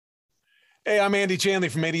Hey, I'm Andy Chanley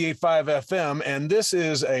from 88.5 FM, and this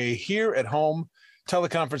is a here at home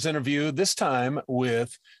teleconference interview, this time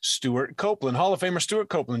with Stewart Copeland. Hall of Famer Stewart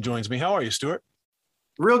Copeland joins me. How are you, Stewart?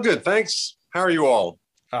 Real good, thanks. How are you all?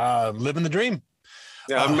 Living the dream.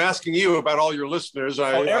 Yeah, I'm asking you about all your listeners.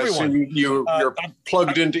 I everyone. assume you're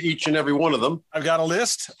plugged into each and every one of them. I've got a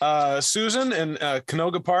list. Susan in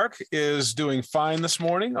Canoga Park is doing fine this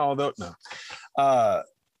morning, although no.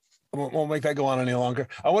 I won't make that go on any longer.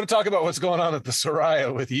 I want to talk about what's going on at the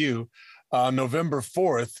Soraya with you on November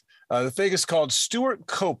 4th. The thing is called Stewart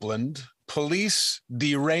Copeland, Police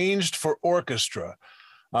Deranged for Orchestra.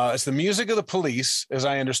 It's the music of the police, as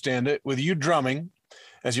I understand it, with you drumming,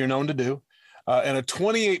 as you're known to do, and a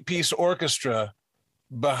 28-piece orchestra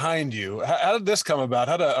behind you. How did this come about?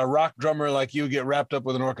 How did a rock drummer like you get wrapped up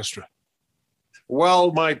with an orchestra?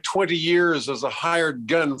 Well, my 20 years as a hired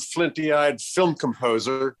gun, flinty-eyed film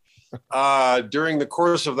composer, during the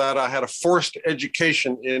course of that, I had a forced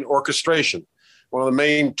education in orchestration. One of the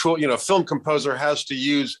main tools, film composer has to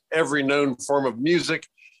use every known form of music,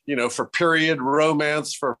 for period,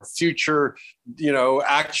 romance, for future,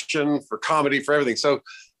 action, for comedy, for everything. So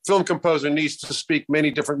film composer needs to speak many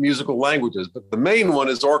different musical languages, but the main one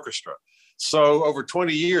is orchestra. So over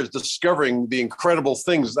 20 years, discovering the incredible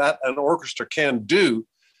things that an orchestra can do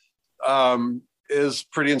is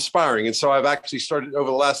pretty inspiring. And so I've actually started over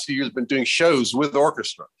the last few years, been doing shows with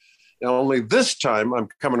orchestra. Now, only this time I'm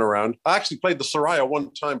coming around. I actually played the Soraya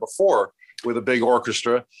one time before with a big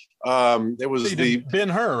orchestra. It was the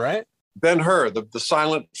Ben-Hur, right? Ben-Hur, the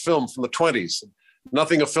silent film from the 20s.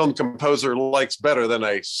 Nothing a film composer likes better than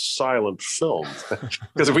a silent film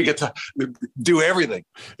because we get to do everything.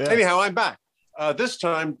 Yeah. Anyhow, I'm back. This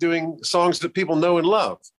time doing songs that people know and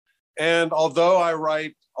love. And although I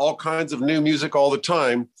write all kinds of new music all the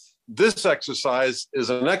time, this exercise is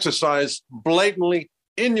an exercise blatantly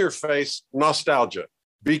in your face nostalgia,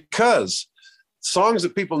 because songs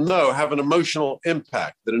that people know have an emotional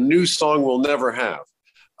impact that a new song will never have.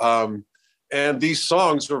 And these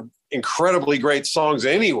songs are incredibly great songs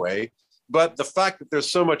anyway, but the fact that there's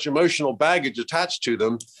so much emotional baggage attached to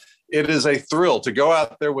them, it is a thrill to go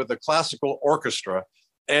out there with a classical orchestra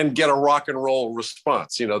and get a rock and roll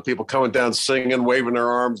response. People coming down singing, waving their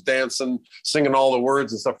arms, dancing, singing all the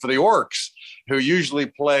words and stuff. For the orcs, who usually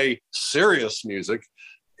play serious music,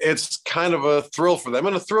 it's kind of a thrill for them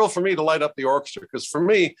and a thrill for me to light up the orchestra. Because for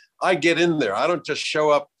me, I get in there. I don't just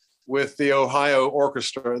show up with the Ohio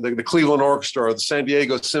Orchestra, the Cleveland Orchestra, or the San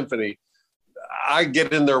Diego Symphony. I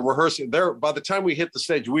get in there rehearsing. By the time we hit the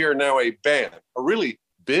stage, we are now a band, a really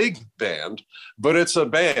big band, but it's a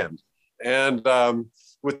band. And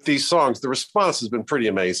with these songs, the response has been pretty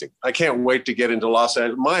amazing. I can't wait to get into Los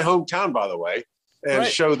Angeles, my hometown, by the way, and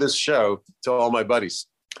show this show to all my buddies.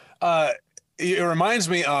 It reminds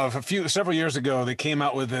me of several years ago, they came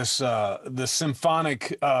out with this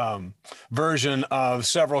symphonic version of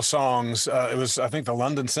several songs. It was, I think, the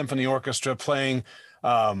London Symphony Orchestra playing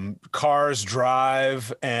Cars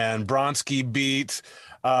Drive and Bronski Beat.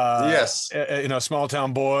 Yes. Small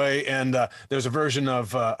Town Boy. And there's a version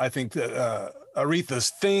of, I think,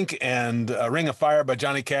 Aretha's Think and Ring of Fire by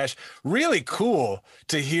Johnny Cash. Really cool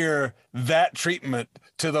to hear that treatment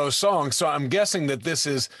to those songs. So I'm guessing that this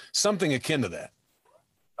is something akin to that.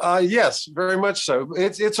 Yes, very much so.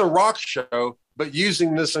 It's a rock show, but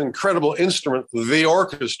using this incredible instrument, the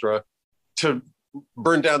orchestra, to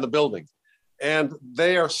burn down the building. And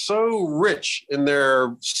they are so rich in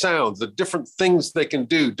their sounds, the different things they can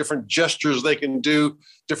do, different gestures they can do,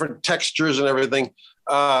 different textures and everything.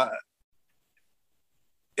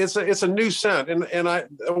 It's a new sound. And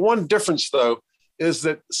one difference, though, is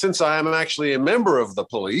that since I am actually a member of the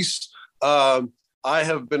police, I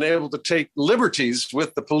have been able to take liberties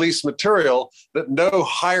with the police material that no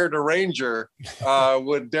hired arranger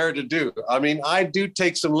would dare to do. I mean, I do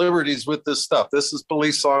take some liberties with this stuff. This is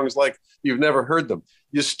police songs like you've never heard them.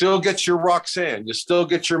 You still get your Roxanne. You still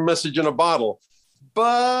get your Message in a Bottle.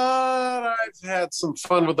 But I've had some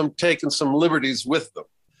fun with them, taking some liberties with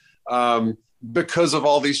them. Because of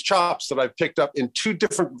all these chops that I've picked up in two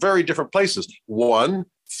very different places. One,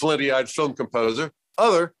 flinty-eyed film composer.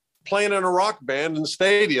 Other, playing in a rock band in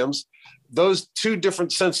stadiums. Those two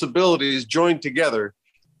different sensibilities joined together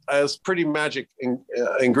as pretty magic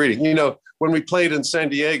ingredient. When we played in San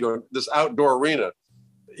Diego, this outdoor arena,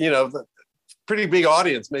 the pretty big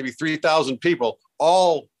audience, maybe 3,000 people,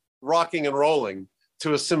 all rocking and rolling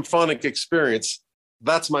to a symphonic experience.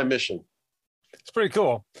 That's my mission. It's pretty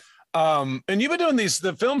cool. And you've been doing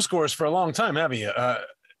the film scores for a long time, haven't you?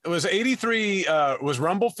 It was 83, was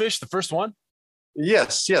Rumblefish the first one?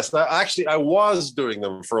 Yes, yes. Actually, I was doing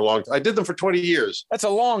them for a long time. I did them for 20 years. That's a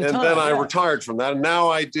long time. And then I retired from that. And now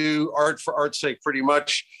I do art for art's sake, pretty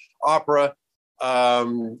much, opera,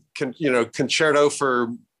 concerto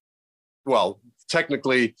for, well,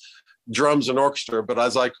 technically drums and orchestra, but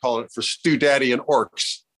as I call it, for Stew Daddy and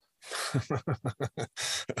orcs.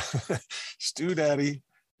 Stew Daddy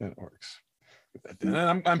and orcs.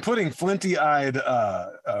 And I'm putting flinty-eyed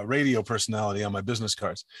radio personality on my business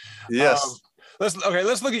cards. Yes.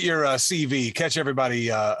 Let's look at your CV. Catch everybody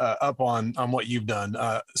up on what you've done.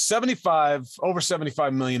 Over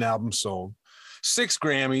 75 million albums sold, 6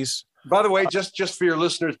 Grammys. By the way, just for your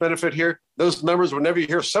listeners' benefit here, those numbers, whenever you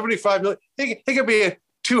hear 75 million, it could be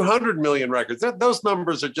 200 million records. Those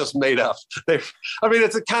numbers are just made up.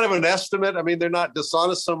 It's a kind of an estimate. I mean, they're not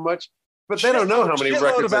dishonest so much, but they don't know how many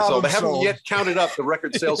records they sold. They haven't yet counted up the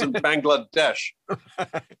record sales in Bangladesh.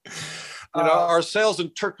 Our sales in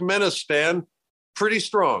Turkmenistan, pretty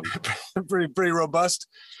strong. pretty robust.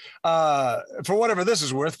 For whatever this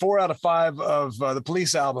is worth, 4 out of 5 of the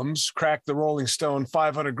Police albums cracked the Rolling Stone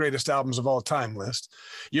 500 greatest albums of all time list.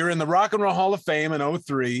 You're in the Rock and Roll Hall of Fame in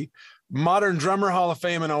 2003, Modern Drummer Hall of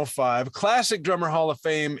Fame in 2005, Classic Drummer Hall of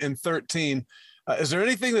Fame in 2013. Is there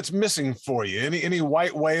anything that's missing for you? Any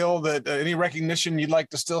white whale that any recognition you'd like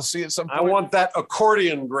to still see at some point? I want that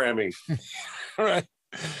accordion Grammy. All right.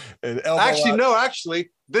 Actually,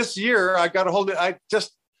 this year I got a hold of it.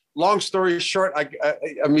 Long story short,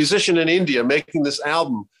 a musician in India making this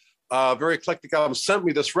album, very eclectic album, sent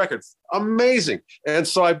me this record. Amazing. And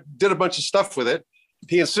so I did a bunch of stuff with it.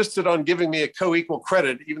 He insisted on giving me a co-equal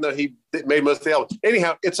credit, even though he made most of the album.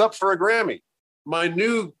 Anyhow, it's up for a Grammy. My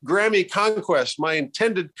new Grammy conquest, my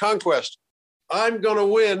intended conquest. I'm going to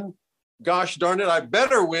win, gosh darn it, I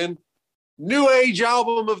better win, New Age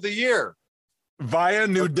Album of the Year. Via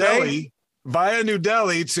New Delhi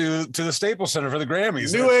to the Staples Center for the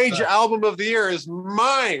Grammys. New Age Album of the Year is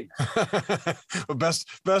mine. Well, best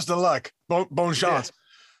of luck. Bon chance. Yeah.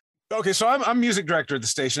 Okay, so I'm music director at the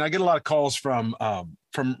station. I get a lot of calls from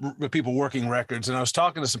people working records, and I was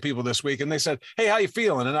talking to some people this week, and they said, "Hey, how you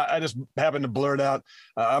feeling?" And I just happened to blurt out,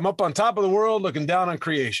 "I'm up on top of the world, looking down on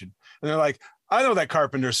creation." And they're like, "I know that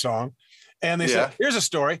Carpenter song." And they said, here's a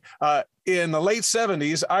story. In the late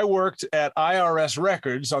 70s, I worked at IRS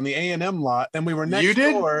Records on the A&M lot, and we were next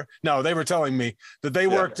door. No, they were telling me that they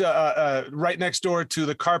worked right next door to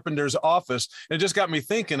the Carpenter's office. It just got me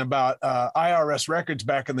thinking about IRS Records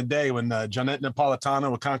back in the day when Jeanette Napolitano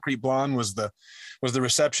with Concrete Blonde was the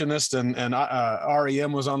receptionist, and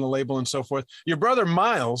REM was on the label and so forth. Your brother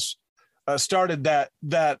Miles started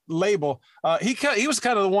that label. He was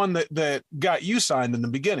kind of the one that got you signed in the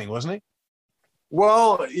beginning, wasn't he?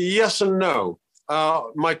 Well, yes and no.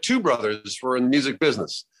 My 2 brothers were in the music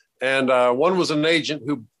business, and one was an agent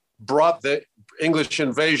who brought the English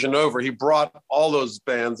Invasion over. He brought all those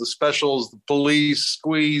bands, the Specials, the Police,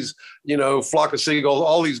 Squeeze, Flock of Seagulls,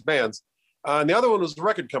 all these bands. And the other one was the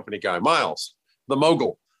record company guy, Miles, the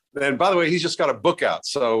mogul. And by the way, he's just got a book out.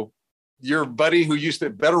 So your buddy who used to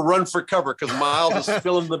better run for cover because Miles is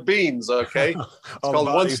spilling the beans, okay? It's called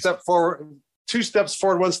buddies. 1 step forward, 2 steps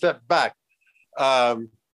forward, 1 step back.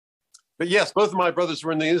 But yes, both of my brothers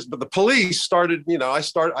were in the industry, but the Police started, I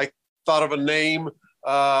thought of a name.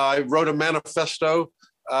 I wrote a manifesto,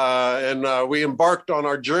 and we embarked on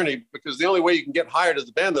our journey because the only way you can get hired as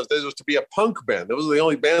a band those days was to be a punk band. Those were the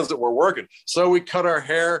only bands that were working. So we cut our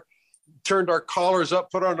hair, turned our collars up,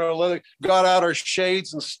 put on our leather, got out our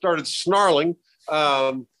shades and started snarling.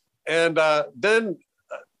 Then the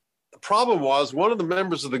problem was one of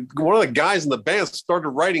the guys in the band started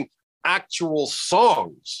writing actual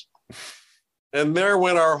songs, and there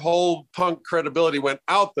went our whole punk credibility went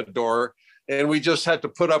out the door, and we just had to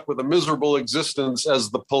put up with a miserable existence as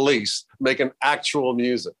the Police making actual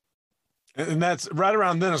music. And that's right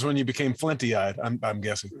around then is when you became flinty-eyed, I'm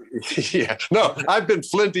guessing. Yeah, no, I've been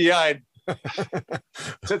flinty-eyed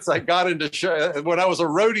since I got into when I was a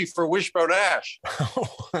roadie for Wishbone Ash.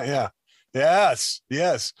 Yeah. Yes.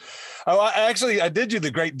 I did you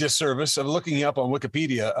the great disservice of looking you up on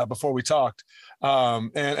Wikipedia before we talked.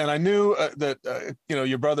 And I knew that,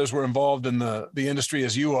 your brothers were involved in the industry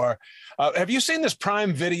as you are. Have you seen this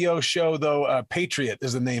Prime Video show, though? Patriot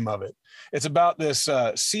is the name of it. It's about this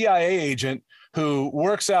CIA agent who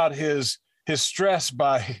works out his stress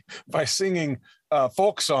by singing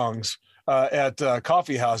folk songs at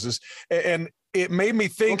coffee houses. And it made me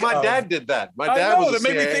think. Well, my dad did that. My dad that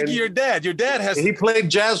made me think of your dad. Your dad he played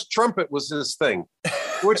jazz trumpet was his thing,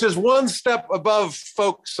 which is 1 step above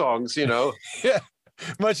folk songs, Yeah,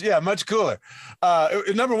 much cooler.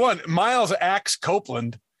 Number 1, Miles Axe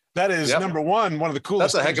Copeland. That is number 1, one of the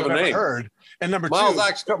coolest. That's a heck of a name. Heard. And number Miles two,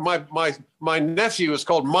 Axe, my nephew is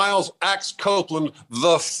called Miles Axe Copeland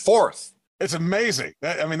the Fourth. it's amazing.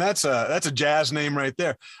 I mean, that's a jazz name right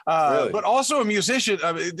there. Really? But also a musician.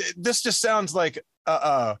 I mean, this just sounds like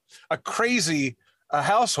a crazy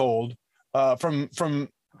household from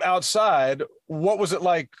outside. What was it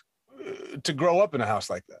like to grow up in a house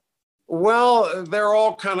like that? Well, they're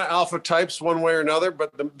all kind of alpha types one way or another,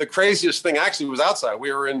 but the craziest thing actually was outside.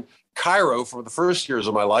 We were in Cairo for the first years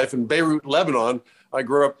of my life. In Beirut, Lebanon, I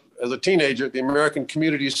grew up as a teenager at the American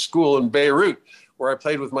Community School in Beirut, where I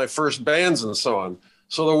played with my first bands and so on.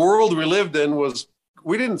 So the world we lived in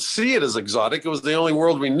we didn't see it as exotic. It was the only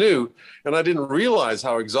world we knew. And I didn't realize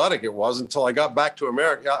how exotic it was until I got back to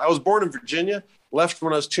America. I was born in Virginia, left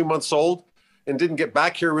when I was 2 months old, and didn't get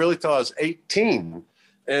back here really till I was 18.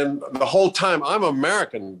 And the whole time I'm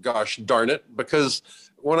American, gosh darn it, because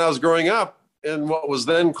when I was growing up in what was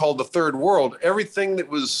then called the third world, everything that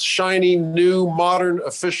was shiny, new, modern,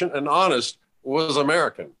 efficient, and honest was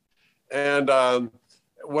American. And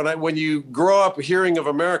when you grow up hearing of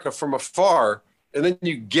America from afar, and then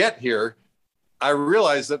you get here, I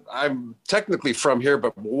realize that I'm technically from here,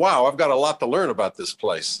 but wow, I've got a lot to learn about this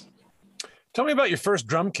place. Tell me about your first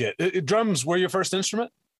drum kit. Drums were your first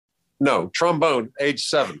instrument? No, trombone, age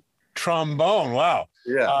 7. Trombone, wow.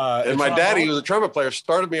 Yeah, and my daddy, who was a trumpet player,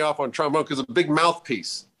 started me off on trombone because it's a big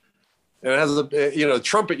mouthpiece. And it has a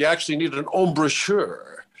trumpet, you actually need an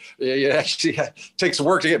embouchure. It actually takes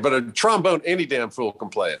work to get, but a trombone, any damn fool can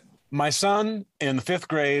play it. My son in the 5th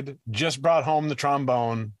grade just brought home the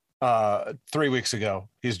trombone 3 weeks ago.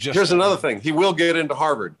 Here's another thing. He will get into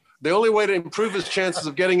Harvard. The only way to improve his chances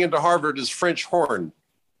of getting into Harvard is French horn.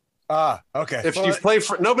 Okay. If you play,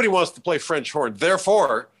 nobody wants to play French horn.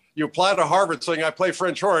 Therefore, you apply to Harvard saying, I play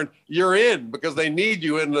French horn, you're in because they need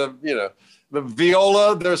you in the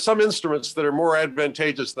viola. There's some instruments that are more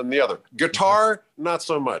advantageous than the other. Guitar, not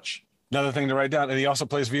so much. Another thing to write down. And he also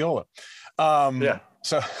plays viola.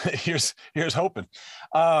 So here's hoping.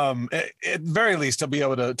 At very least, he'll be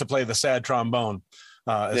able to play the sad trombone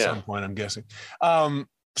at some point, I'm guessing.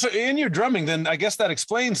 So in your drumming, then I guess that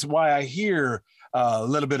explains why I hear a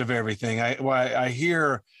little bit of everything. Why I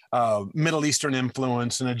hear Middle Eastern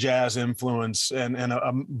influence and a jazz influence and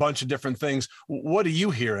a bunch of different things. What do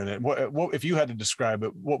you hear in it? What if you had to describe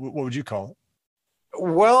it, what would you call it?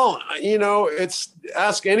 Well, it's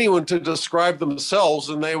ask anyone to describe themselves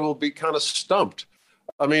and they will be kind of stumped.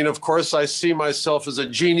 I mean, of course, I see myself as a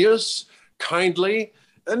genius, kindly,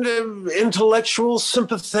 and intellectual,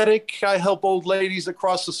 sympathetic. I help old ladies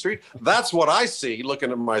across the street. That's what I see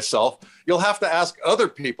looking at myself. You'll have to ask other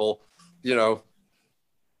people,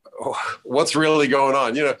 what's really going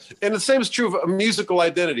on, And the same is true of a musical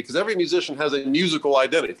identity, because every musician has a musical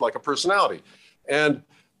identity, like a personality. And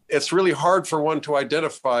it's really hard for one to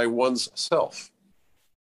identify one's self.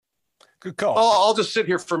 Good call. I'll just sit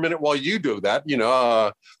here for a minute while you do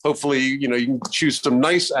that. Hopefully, you can choose some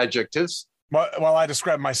nice adjectives. While I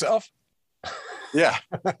describe myself? Yeah.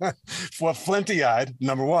 Well, flinty-eyed,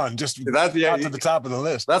 number one, just got to the top of the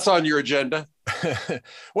list. That's on your agenda.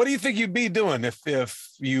 What do you think you'd be doing if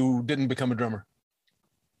you didn't become a drummer?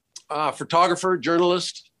 Photographer,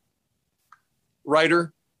 journalist,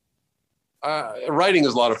 writer. Writing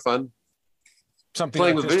is a lot of fun. Something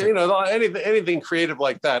playing with anything creative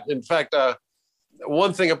like that. In fact,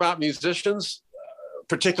 one thing about musicians,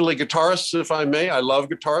 particularly guitarists, if I may, I love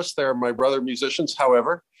guitarists. They're my brother musicians.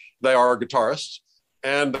 However, they are guitarists.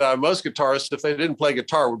 And most guitarists, if they didn't play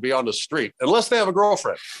guitar, would be on the street, unless they have a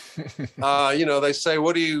girlfriend. They say,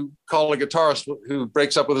 what do you call a guitarist who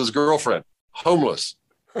breaks up with his girlfriend? Homeless.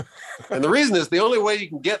 And the reason is the only way you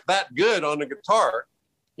can get that good on a guitar,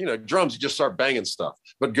 drums, you just start banging stuff.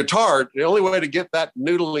 But guitar, the only way to get that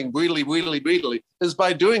noodling, wheedly is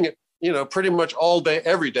by doing it, pretty much all day,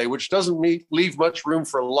 every day, which doesn't leave much room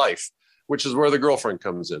for life, which is where the girlfriend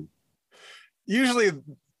comes in. Usually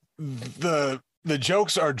the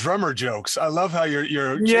jokes are drummer jokes. I love how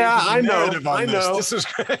you're I know. This is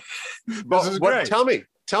great. This is great. Tell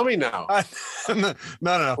me now.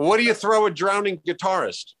 No. What do you throw a drowning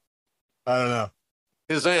guitarist? I don't know.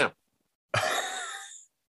 His amp.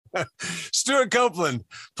 Stewart Copeland,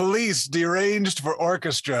 Police Deranged for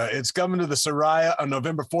Orchestra. It's coming to the Soraya on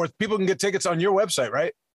November 4th. People can get tickets on your website,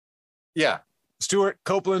 right? Yeah.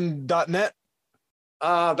 StewartCopeland.net.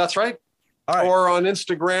 That's right. All right. Or on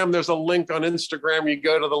Instagram, there's a link on Instagram. You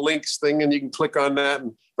go to the links thing and you can click on that. And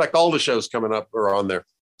in fact, all the shows coming up are on there.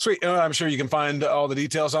 Sweet. I'm sure you can find all the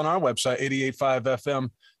details on our website,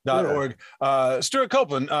 885fm.org. Stewart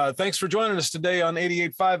Copeland, thanks for joining us today on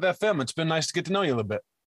 88.5 FM. It's been nice to get to know you a little bit.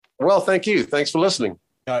 Well, thank you. Thanks for listening.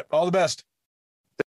 All right. All the best.